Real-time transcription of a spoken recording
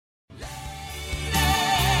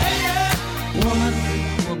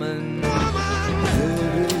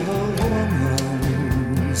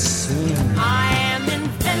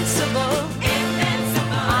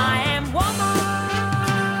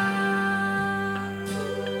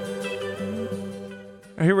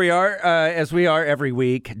Here we are, as we are every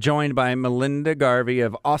week, joined by Melinda Garvey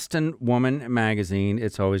of Austin Woman Magazine.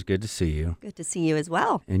 It's always good to see you. Good to see you as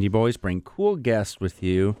well. And you always bring cool guests with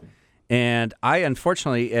you. And I,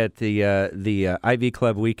 unfortunately, at the Ivy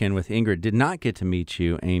Club weekend with Ingrid, did not get to meet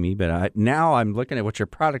you, Amy. But now I'm looking at what your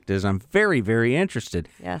product is. I'm very, very interested.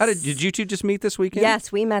 Yes. Did you two just meet this weekend?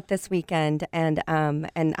 Yes, we met this weekend, and I'm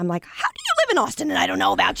like, how do you live in Austin and I don't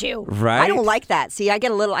know about you? Right. I don't like that. See, I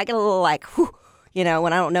get a little like, whew, when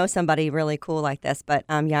I don't know somebody really cool like this. But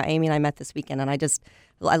yeah, Amy and I met this weekend, and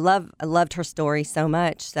I loved her story so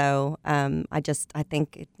much. So I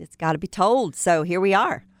think it's got to be told. So here we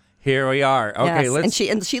are. Here we are. Okay, yes. let's.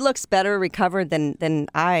 And she looks better recovered than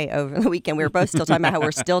I over the weekend. We were both still talking about how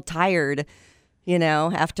we're still tired,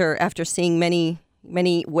 after seeing many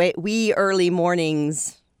wee early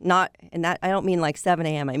mornings. I don't mean like 7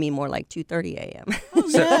 a.m. I mean more like 2:30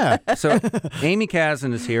 a.m. So Amy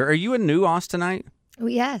Kazan is here. Are you a new Austinite? Oh,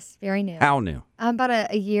 yes, very new. How new? About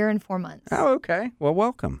a year and 4 months. Oh, okay. Well,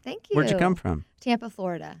 welcome. Thank you. Where'd you come from? Tampa,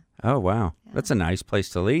 Florida. Oh, wow. Yeah. That's a nice place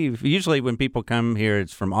to leave. Usually when people come here,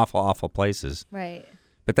 it's from awful, awful places. Right.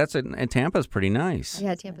 But and Tampa's pretty nice.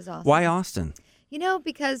 Yeah, Tampa's awesome. Why Austin?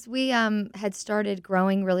 Because we had started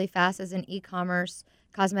growing really fast as an e-commerce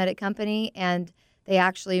cosmetic company, and they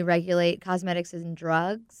actually regulate cosmetics and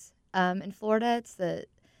drugs in Florida. It's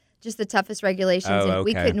just the toughest regulations, Oh, and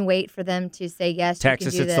we okay. couldn't wait for them to say yes.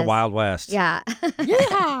 Texas, you can do it's this. the Wild West. Yeah.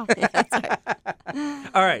 Yeah.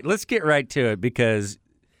 All right, let's get right to it because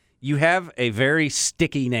you have a very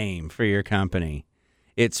sticky name for your company.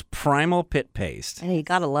 It's Primal Pit Paste. Hey, you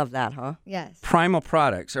gotta love that, huh? Yes. Primal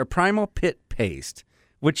Products or Primal Pit Paste,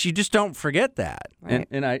 which you just don't forget that. Right.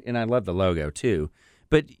 And I love the logo too.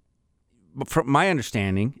 But from my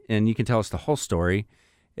understanding, and you can tell us the whole story,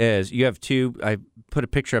 is you have I put a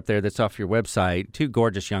picture up there that's off your website, two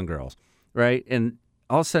gorgeous young girls, right? And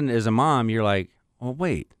all of a sudden, as a mom, you're like, well,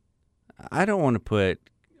 wait, I don't want to put,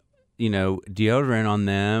 deodorant on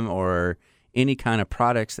them or any kind of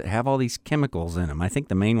products that have all these chemicals in them. I think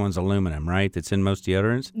the main one's aluminum, right? That's in most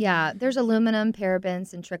deodorants. Yeah, there's aluminum,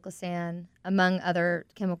 parabens, and triclosan, among other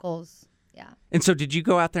chemicals. Yeah. And so did you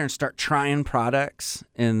go out there and start trying products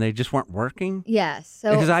and they just weren't working? Yes.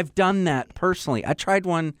 So Because I've done that personally. I tried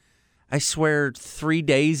one, I swear, 3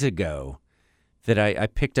 days ago that I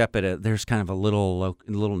picked up at there's kind of a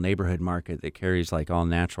little neighborhood market that carries like all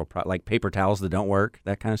natural, like paper towels that don't work,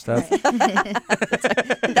 that kind of stuff.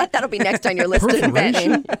 That'll be next on your list of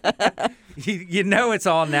inventing. You know it's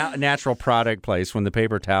all natural product place when the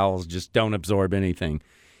paper towels just don't absorb anything.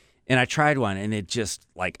 And I tried one, and it just,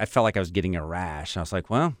 I felt like I was getting a rash. I was like,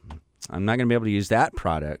 well, I'm not going to be able to use that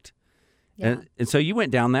product. Yeah. And so you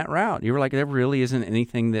went down that route. You were like, there really isn't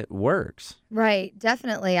anything that works. Right,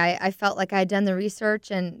 definitely. I felt like I had done the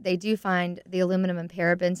research, and they do find the aluminum and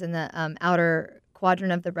parabens in the outer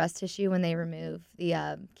quadrant of the breast tissue when they remove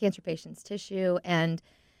the cancer patient's tissue. And,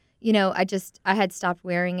 I had stopped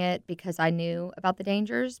wearing it because I knew about the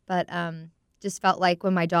dangers, but just felt like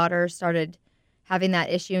when my daughter started having that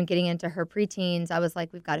issue and getting into her preteens, I was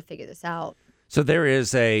like, we've got to figure this out. So there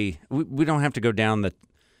is we don't have to go down the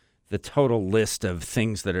total list of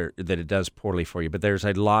things that it does poorly for you, but there's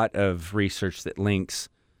a lot of research that links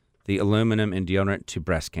the aluminum in deodorant to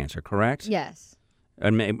breast cancer, correct? Yes.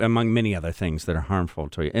 Among many other things that are harmful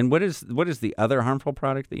to you. And what is the other harmful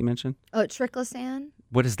product that you mentioned? Oh, triclosan.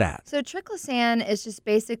 What is that? So triclosan is just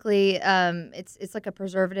basically it's like a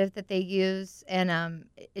preservative that they use, and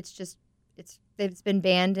it's been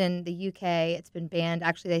banned in the UK. It's been banned.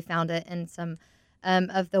 Actually, they found it in some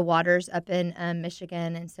of the waters up in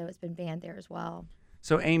Michigan, and so it's been banned there as well.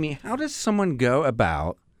 So, Amy, how does someone go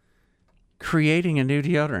about creating a new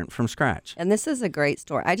deodorant from scratch? And this is a great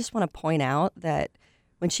story. I just want to point out that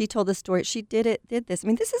when she told the story, she did this. I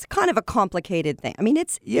mean, this is kind of a complicated thing. I mean,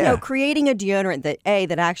 it's creating a deodorant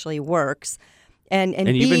that actually works. And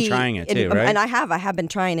you've B, been trying it too, right? And I have been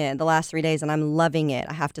trying it the last 3 days, and I'm loving it,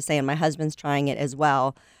 I have to say. And my husband's trying it as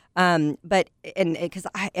well. Because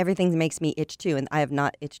everything makes me itch too, and I have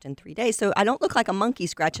not itched in 3 days, so I don't look like a monkey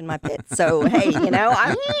scratching my pits. So hey,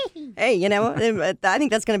 I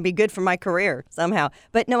think that's going to be good for my career somehow.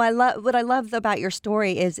 But no, what I love about your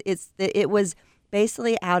story is that it was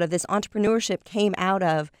basically out of this entrepreneurship came out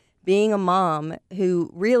of being a mom who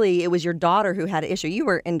really, it was your daughter who had an issue. You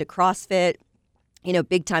were into CrossFit,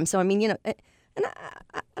 big time. So I mean, and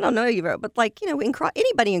I don't know you, but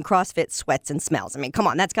anybody in CrossFit sweats and smells. I mean, come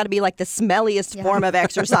on, that's got to be like the smelliest form of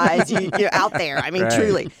exercise you're out there. I mean, right.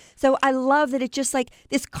 Truly. So I love that it's just like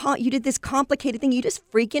this. You did this complicated thing. You just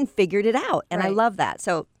freaking figured it out, and I love that.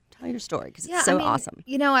 So Tell your story because it's so awesome.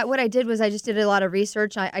 You know, what I did was I just did a lot of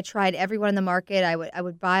research. I tried everyone in the market. I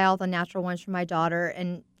would buy all the natural ones for my daughter,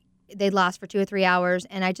 and they'd last for 2 or 3 hours.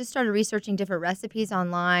 And I just started researching different recipes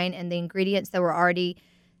online and the ingredients that were already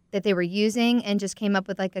that they were using, and just came up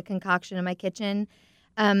with like a concoction in my kitchen.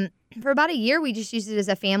 For about a year, we just used it as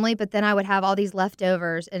a family, but then I would have all these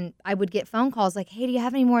leftovers, and I would get phone calls like, "Hey, do you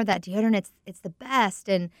have any more of that deodorant? It's the best."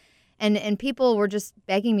 And people were just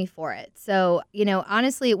begging me for it. So, you know,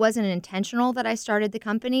 honestly, it wasn't intentional that I started the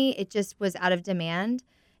company. It just was out of demand.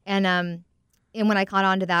 And when I caught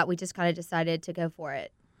on to that, we just kind of decided to go for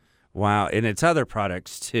it. Wow. And it's other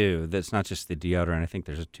products, too. That's not just the deodorant. I think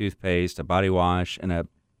there's a toothpaste, a body wash, and a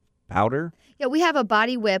powder. Yeah, we have a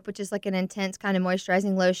body whip, which is like an intense kind of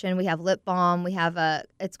moisturizing lotion. We have lip balm. We have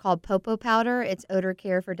it's called Popo powder. It's odor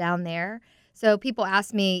care for down there. So people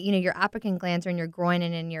ask me, you know, your apocrine glands are in your groin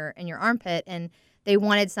and in your armpit, and they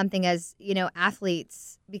wanted something as, you know,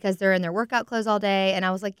 athletes because they're in their workout clothes all day. And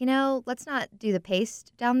I was like, you know, let's not do the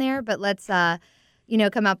paste down there, but let's, you know,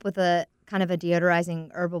 come up with a kind of a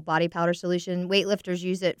deodorizing herbal body powder solution. Weightlifters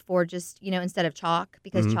use it for just, you know, instead of chalk,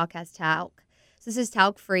 because chalk has talc. So this is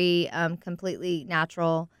talc-free, completely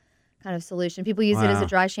natural kind of solution. People use it as a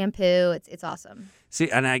dry shampoo. It's awesome. See,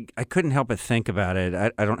 and I couldn't help but think about it.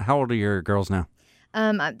 I don't. How old are your girls now?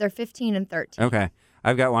 They're 15 and 13. Okay.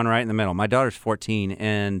 I've got one right in the middle. My daughter's 14,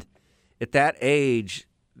 and at that age,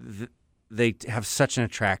 they have such an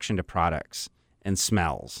attraction to products and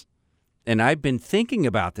smells. And I've been thinking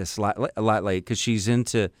about this a lot lately because she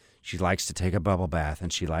likes to take a bubble bath,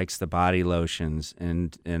 and she likes the body lotions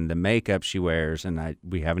and the makeup she wears, and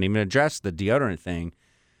we haven't even addressed the deodorant thing.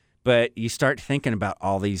 But you start thinking about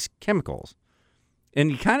all these chemicals.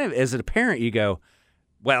 And you kind of, as a parent, you go,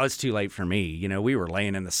 well, it's too late for me. You know, we were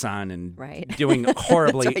laying in the sun and doing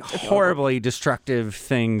horribly destructive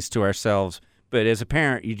things to ourselves. But as a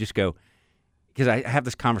parent, you just go, because I have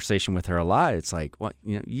this conversation with her a lot. It's like, well,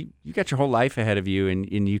 you know, you got your whole life ahead of you,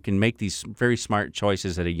 and you can make these very smart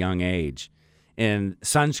choices at a young age. And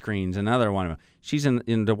sunscreen's another one of them. She's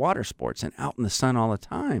into water sports and out in the sun all the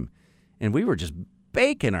time. And we were just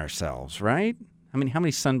baking ourselves, right? I mean, how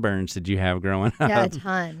many sunburns did you have growing up? Yeah, a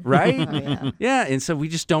ton. Right? Oh, yeah. Yeah, and so we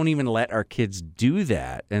just don't even let our kids do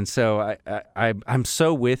that. And so I'm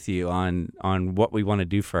so with you on what we want to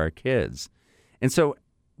do for our kids. And so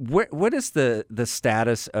what is the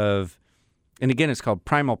status of, and again, it's called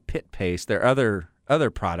Primal Pit Paste. There are other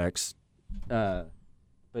products, but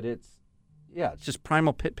it's just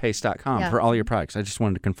primalpitpaste.com for all your products. I just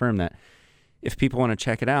wanted to confirm that if people want to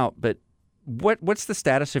check it out. But what's the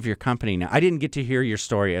status of your company now? I didn't get to hear your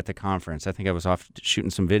story at the conference. I think I was off shooting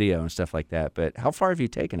some video and stuff like that. But how far have you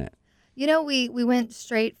taken it? You know, we went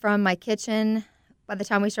straight from my kitchen. By the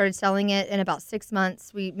time we started selling it, in about 6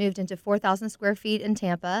 months, we moved into 4,000 square feet in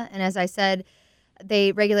Tampa. And as I said,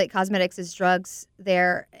 they regulate cosmetics as drugs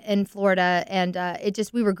there in Florida. And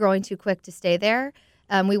we were growing too quick to stay there.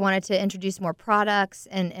 We wanted to introduce more products,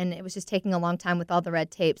 and it was just taking a long time with all the red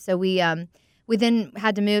tape. So we then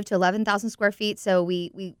had to move to 11,000 square feet. So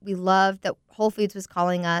we loved that Whole Foods was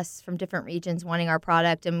calling us from different regions wanting our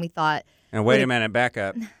product. And we thought... And wait a minute, back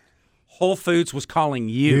up. Whole Foods was calling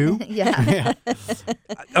you? Yeah.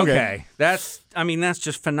 Okay. That's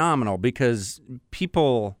just phenomenal because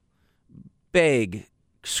people beg,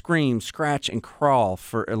 scream, scratch, and crawl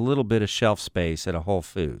for a little bit of shelf space at a Whole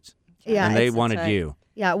Foods. Yeah. And they wanted you.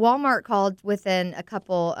 Yeah. Walmart called within a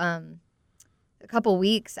couple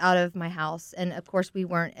weeks out of my house. And of course we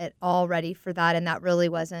weren't at all ready for that. And that really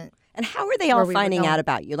wasn't. And how were they all finding out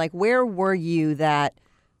about you? Like, where were you that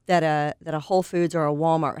a Whole Foods or a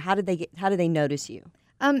Walmart, how did they notice you?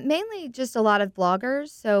 Mainly just a lot of bloggers.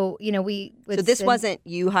 So, you know, So this wasn't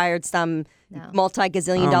you hired some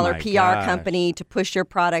multi-gazillion-dollar PR company to push your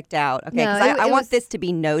product out. Okay, because I want this to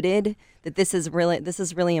be noted that this is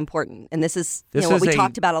really important, and this is what we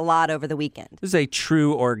talked about a lot over the weekend. This is a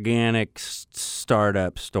true organic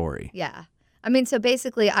startup story. Yeah, I mean, so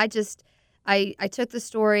basically, I took the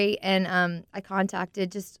story and I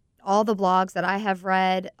contacted just all the blogs that I have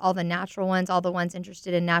read, all the natural ones, all the ones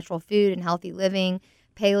interested in natural food and healthy living,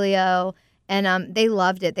 paleo, and they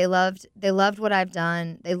loved it. They loved what I've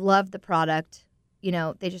done. They loved the product. You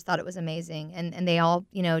know, they just thought it was amazing, and they all,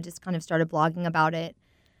 you know, just kind of started blogging about it.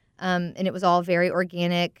 And it was all very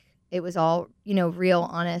organic. It was all, you know, real,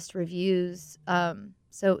 honest reviews.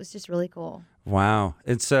 So it was just really cool. Wow.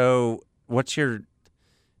 And so, what's your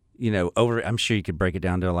I'm sure you could break it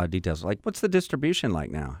down to a lot of details. Like, what's the distribution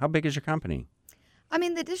like now? How big is your company? I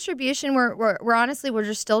mean, the distribution, we're honestly, we're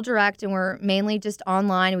just still direct, and we're mainly just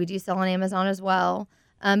online. We do sell on Amazon as well.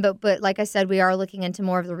 But like I said, we are looking into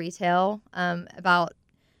more of the retail. About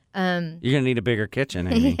You're gonna need a bigger kitchen,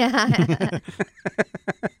 Amy. Yeah.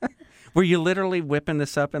 Were you literally whipping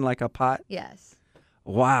this up in like a pot? Yes.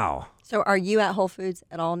 Wow. So are you at Whole Foods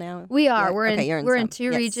at all now? We are. Yeah. We're Okay, you're in some. two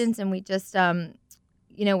Yes. regions, and we just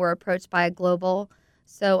we're approached by a global,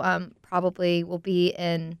 so probably will be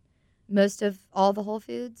in most of all the Whole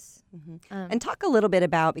Foods. And talk a little bit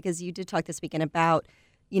about, because you did talk this weekend about,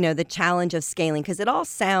 the challenge of scaling, because it all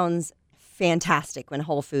sounds fantastic when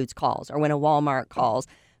Whole Foods calls or when a Walmart calls.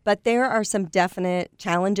 But there are some definite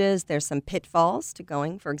challenges. There's some pitfalls to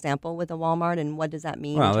going, for example, with a Walmart. And what does that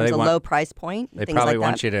mean Well, in terms they of want- low price point? They things probably like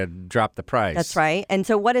want that. you to drop the price. That's right. And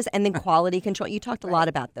so and then quality control. You talked a lot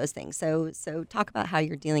about those things. So talk about how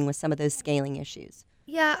you're dealing with some of those scaling issues.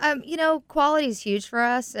 Yeah, quality is huge for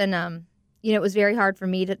us, and it was very hard for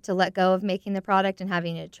me to let go of making the product and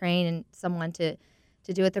having to train and someone to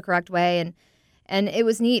do it the correct way, and it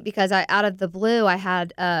was neat because out of the blue I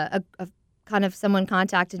had a kind of someone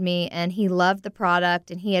contacted me, and he loved the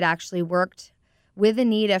product, and he had actually worked with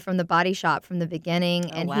Anita from the Body Shop from the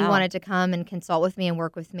beginning, and he wow. wanted to come and consult with me and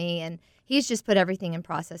work with me, and he's just put everything in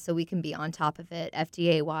process so we can be on top of it,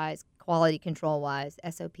 FDA wise, quality control wise,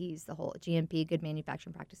 SOPs, the whole GMP, good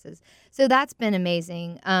manufacturing practices. So that's been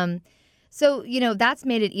amazing. So that's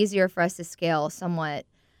made it easier for us to scale somewhat,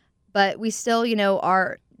 but we still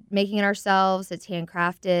are making it ourselves. It's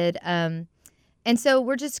handcrafted. And so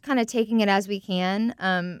we're just kind of taking it as we can.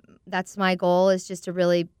 That's my goal, is just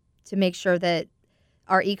to make sure that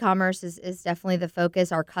our e-commerce is definitely the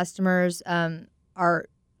focus. Our customers are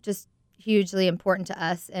just hugely important to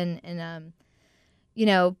us. And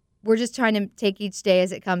we're just trying to take each day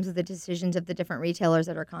as it comes with the decisions of the different retailers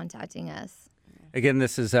that are contacting us. Again,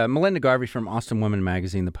 this is Melinda Garvey from Austin Women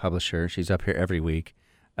Magazine, the publisher. She's up here every week.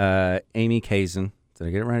 Amy Kazin. Did I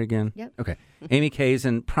get it right again? Yep. Okay. Amy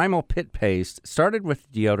Kazin, Primal Pit Paste, started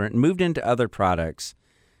with deodorant, moved into other products,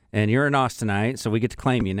 and you're an Austinite, so we get to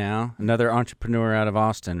claim you now. Another entrepreneur out of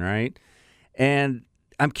Austin, right? And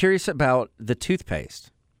I'm curious about the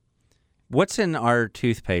toothpaste. What's in our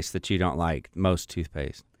toothpaste that you don't like, most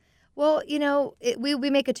toothpaste? Well, we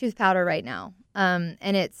make a tooth powder right now. And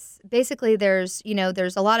it's basically there's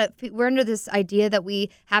a lot of, we're under this idea that we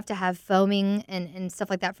have to have foaming and stuff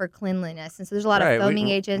like that for cleanliness. And so there's a lot of foaming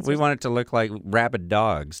agents. We want it to look like rabid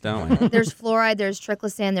dogs, don't we? There's fluoride, there's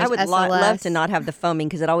triclosan, there's I would SLS. love to not have the foaming,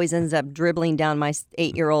 because it always ends up dribbling down my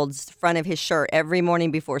 8-year-old's front of his shirt every morning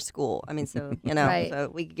before school. I mean, so, Right. so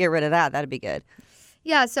we could get rid of that. That'd be good.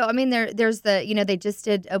 Yeah, so I mean, there's the they just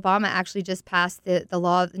did, Obama actually just passed the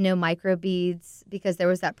law of no microbeads, because there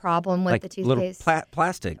was that problem with like the toothpaste. little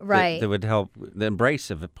plastic Right. that would help the embrace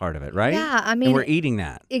of part of it, right? Yeah, I mean, and we're eating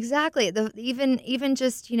that. exactly. Even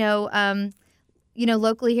just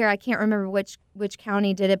locally here, I can't remember which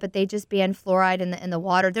county did it, but they just banned fluoride in the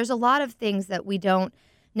water. There's a lot of things that we don't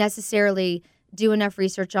necessarily do enough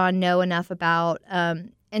research on, know enough about,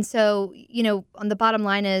 and so on the bottom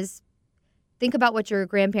line is, think about what your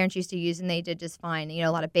grandparents used to use, and they did just fine.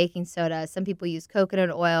 A lot of baking soda. Some people use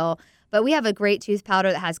coconut oil. But we have a great tooth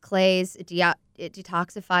powder that has clays. It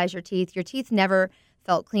detoxifies your teeth. Your teeth never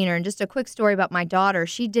felt cleaner. And just a quick story about my daughter.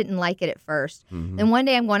 She didn't like it at first. Mm-hmm. And one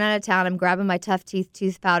day I'm going out of town. I'm grabbing my Tough Teeth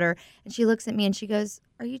tooth powder. And she looks at me and she goes,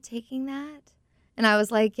 "Are you taking that?" And I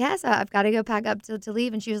was like, "Yes, I've got to go pack up to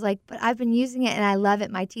leave." And she was like, "But I've been using it and I love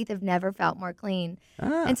it. My teeth have never felt more clean."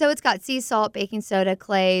 Ah. And so it's got sea salt, baking soda,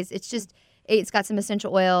 clays. It's got some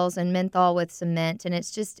essential oils and menthol with some mint, and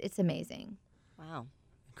it's amazing. Wow.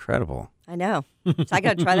 Incredible. I know. So I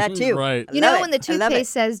got to try that too. Right. I love it. When the I love it.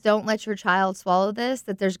 toothpaste says "Don't let your child swallow this,"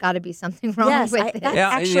 that there's got to be something wrong Yes, with it. that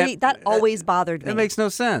Yeah, and actually, yet- that always bothered me. That makes no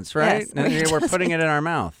sense, right? Yes, And it we're doesn't. putting it in our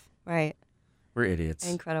mouth. Right. We're idiots.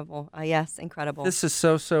 Incredible. Yes, incredible. This is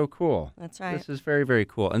so cool. That's right. This is very, very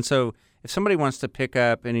cool. And so if somebody wants to pick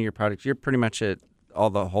up any of your products, you're pretty much at all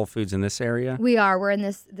the Whole Foods in this area? We are. We're in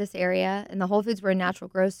this area, and the Whole Foods. We're in Natural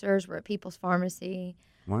Grocers. We're at People's Pharmacy.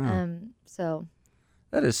 Wow. So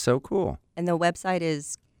That is so cool. And the website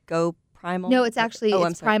is Go Primal? no, it's actually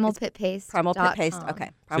I'm it's sorry. Primal It's Pit Paste. Primal Pit Paste.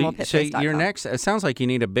 Okay. PrimalPitPaste.com. your next, it sounds like you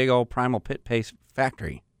need a big old Primal Pit Paste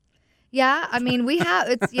factory. Yeah, I mean we have.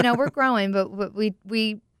 It's we're growing, but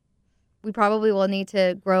we probably will need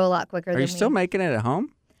to grow a lot quicker. Are than you still we, making it at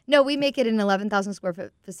home? No, we make it in an 11,000 square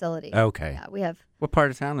foot facility. Okay. Yeah, we have. What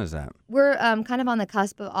part of town is that? We're kind of on the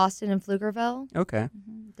cusp of Austin and Pflugerville. Okay.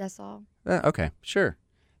 That's all. Okay, sure.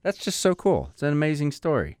 That's just so cool. It's an amazing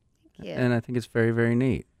story. Thank you. And I think it's very, very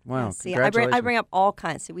neat. Wow, See, I congratulations. bring up all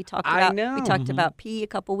kinds. So we talked I about know. we talked about pee a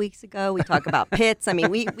couple weeks ago. We talk about pits. I mean,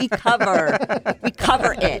 we cover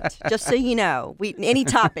it. Just so you know, any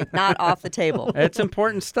topic not off the table. It's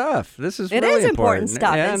important stuff. This is It really is important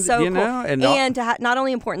stuff. And, It's so you cool. know, And to not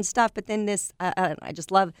only important stuff, but then this. I just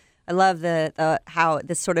love. I love the how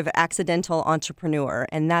this sort of accidental entrepreneur,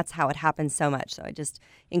 and that's how it happens so much. So I just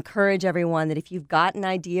encourage everyone that if you've got an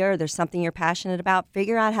idea or there's something you're passionate about,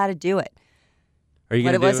 figure out how to do it. are you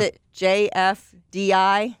What going to was it?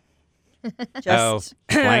 JFDI. Just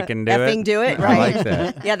blank and do it. effing do it, I right? like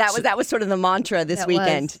that. Yeah, that was sort of the mantra this That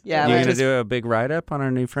weekend. was. Yeah, You which going to was- do a big write up on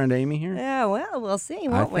our new friend Amy here? Yeah, well, we'll see, I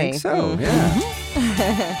won't we? think so. Mm.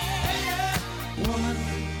 Yeah.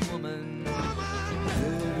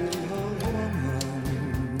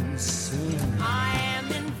 I am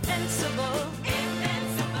invincible.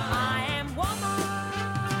 I am woman.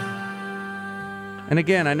 And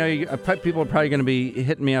again, I know people are probably going to be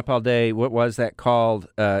hitting me up all day. What was that called?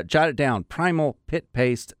 Jot it down.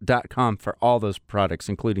 Primalpitpaste.com for all those products,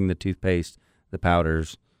 including the toothpaste, the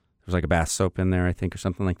powders. There's like a bath soap in there, I think, or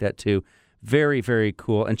something like that, too. Very, very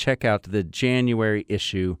cool. And check out the January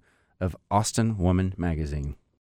issue of Austin Woman magazine.